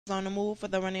On the move for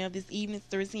the running of this evening's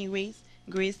 13 race,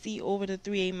 Grade C over the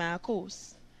 3 8 mile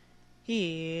course.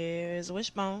 Here's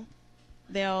Wishbone.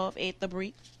 They're off at the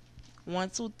break. 1,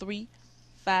 2, 3,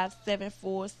 5, 7,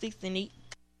 4, 6, and 8.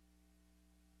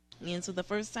 Into the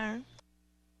first turn.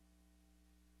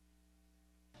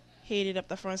 Headed up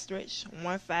the front stretch.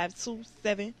 1, 5, 2,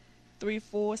 7, 3,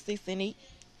 4, 6, and 8.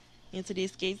 Into the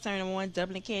escape turn. Number 1,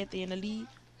 Dublin Cathy in the lead.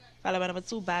 Followed by number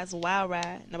 2, Box Wild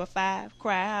Ride. Number 5,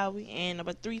 Cry Howie. And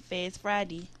number 3, Fast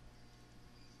Friday.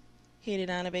 Headed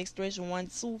down the back stretch. 1,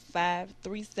 2, 5,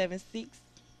 3, 7, 6,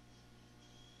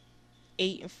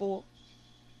 8, and 4.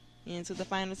 Into the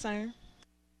final turn.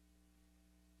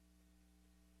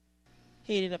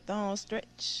 Headed up the home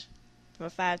stretch.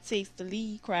 Number 5 takes the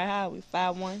lead. Cry Howie.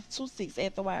 5, 1, 2, 6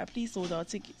 at the wire. Please hold all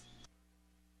tickets.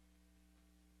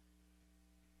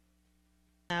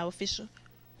 Now official.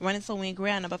 Running to win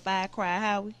ground. Number 5 Cry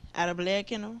Howie. Out of Blair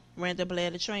Kennel. Ran to Blair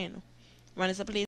the trainer. Running to place.